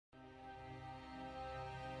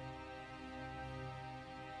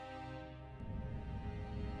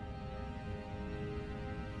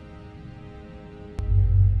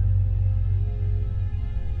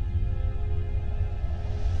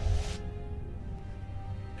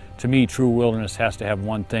To me, true wilderness has to have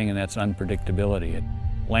one thing, and that's unpredictability.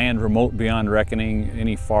 Land remote beyond reckoning,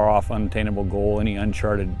 any far-off unattainable goal, any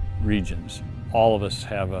uncharted regions. All of us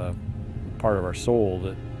have a part of our soul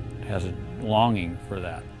that has a longing for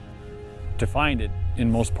that. To find it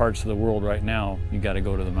in most parts of the world right now, you got to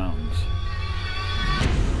go to the mountains.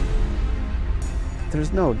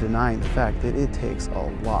 There's no denying the fact that it takes a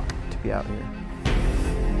lot to be out here.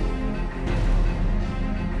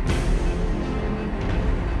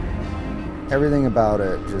 Everything about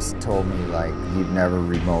it just told me like you've never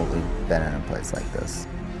remotely been in a place like this.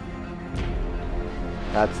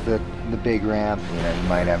 That's the big ramp, you know, you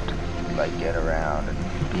might have to like get around and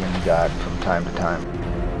be in the gut from time to time.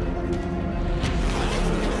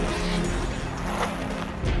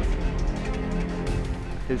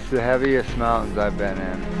 It's the heaviest mountains I've been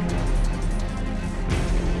in.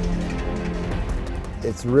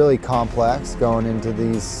 It's really complex going into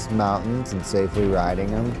these mountains and safely riding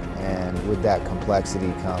them, and with that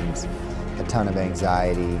complexity comes a ton of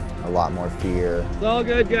anxiety, a lot more fear. It's all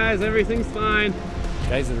good, guys, everything's fine.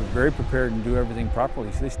 Guys that are very prepared and do everything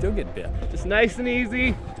properly, so they still get bit. Just nice and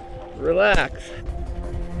easy, relax.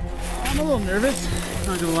 I'm a little nervous,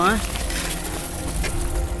 not gonna lie.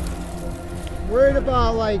 Worried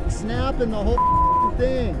about like snapping the whole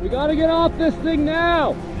thing. We gotta get off this thing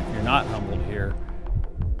now. If you're not humbled here,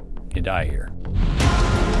 you die here.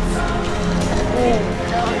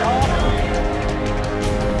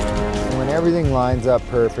 When everything lines up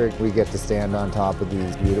perfect, we get to stand on top of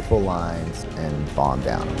these beautiful lines and bomb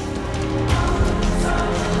down them.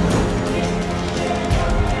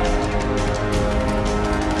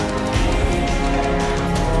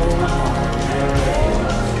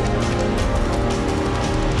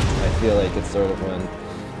 I feel like it's sort of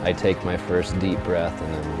when I take my first deep breath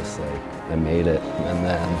and I'm just like, I made it. And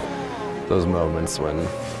then those moments when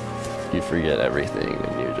you forget everything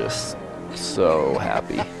and you're just so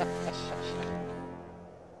happy.